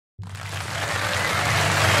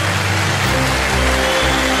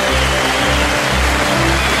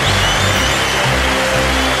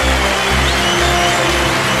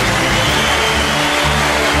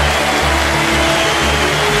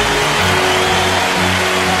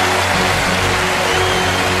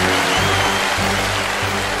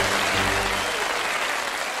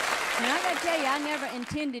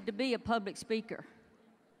public speaker.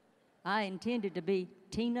 I intended to be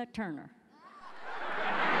Tina Turner.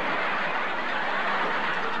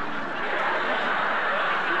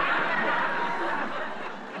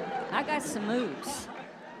 I got some moves.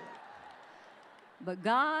 But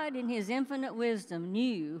God, in His infinite wisdom,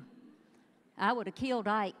 knew I would have killed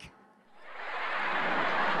Ike.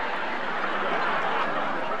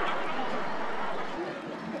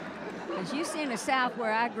 Because you see in the South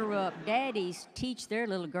where I grew up, daddies teach their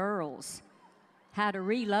little girls how to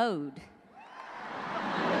reload.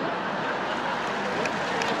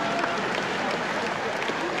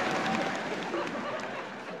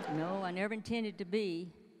 No, I never intended to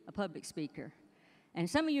be a public speaker. And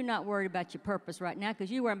some of you are not worried about your purpose right now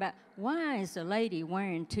because you're worried about, why is the lady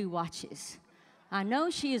wearing 2 watches? I know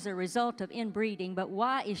she is a result of inbreeding, but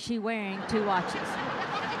why is she wearing 2 watches?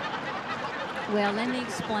 Well, let me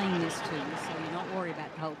explain this to you so you don't worry about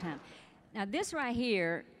it the whole time. Now, this right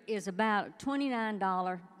here is about a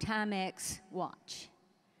 $29 Timex watch.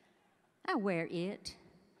 I wear it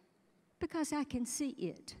because I can see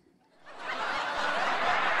it.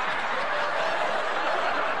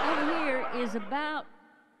 Over here is about,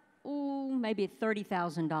 maybe a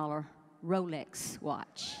 $30,000 Rolex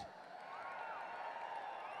watch.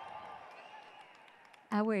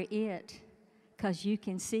 I wear it because you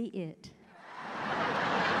can see it.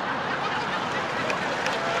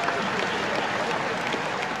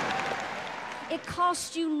 It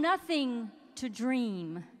costs you nothing to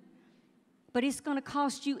dream, but it's going to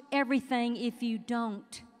cost you everything if you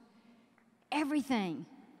don't. Everything.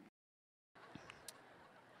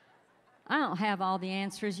 I don't have all the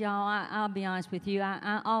answers, y'all. I'll be honest with you.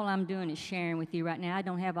 All I'm doing is sharing with you right now. I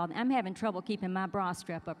don't have all I'm having trouble keeping my bra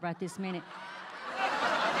strap up right this minute.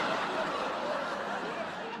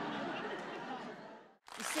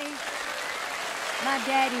 You see, my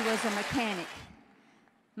daddy was a mechanic.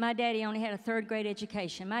 My daddy only had a 3rd grade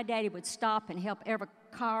education. My daddy would stop and help every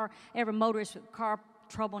motorist with car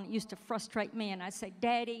trouble, and it used to frustrate me. And I'd say,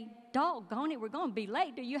 Daddy, doggone it, we're going to be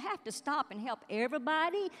late. Do you have to stop and help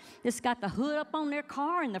everybody that's got the hood up on their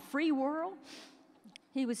car in the free world?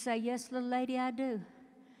 He would say, yes, little lady, I do.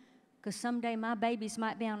 Because someday my babies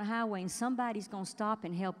might be on the highway and somebody's going to stop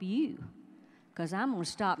and help you. Because I'm going to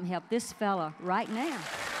stop and help this fella right now.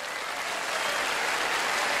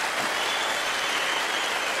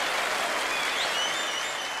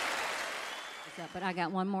 But I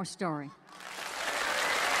got one more story.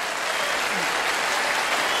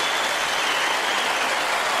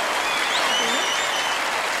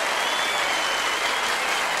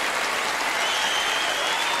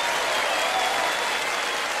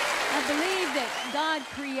 I believe that God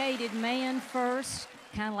created man first,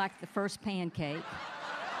 kind of like the first pancake.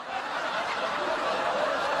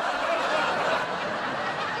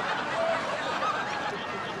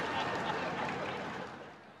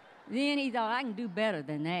 Then he thought, I can do better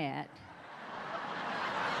than that.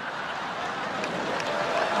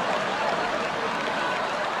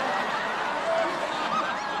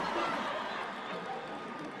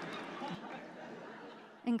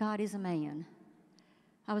 And God is a man.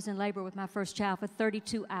 I was in labor with my first child for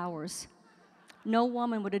 32 hours. No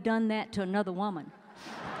woman would have done that to another woman.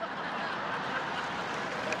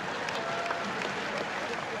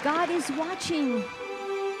 God is watching.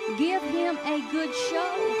 Give him a good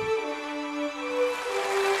show.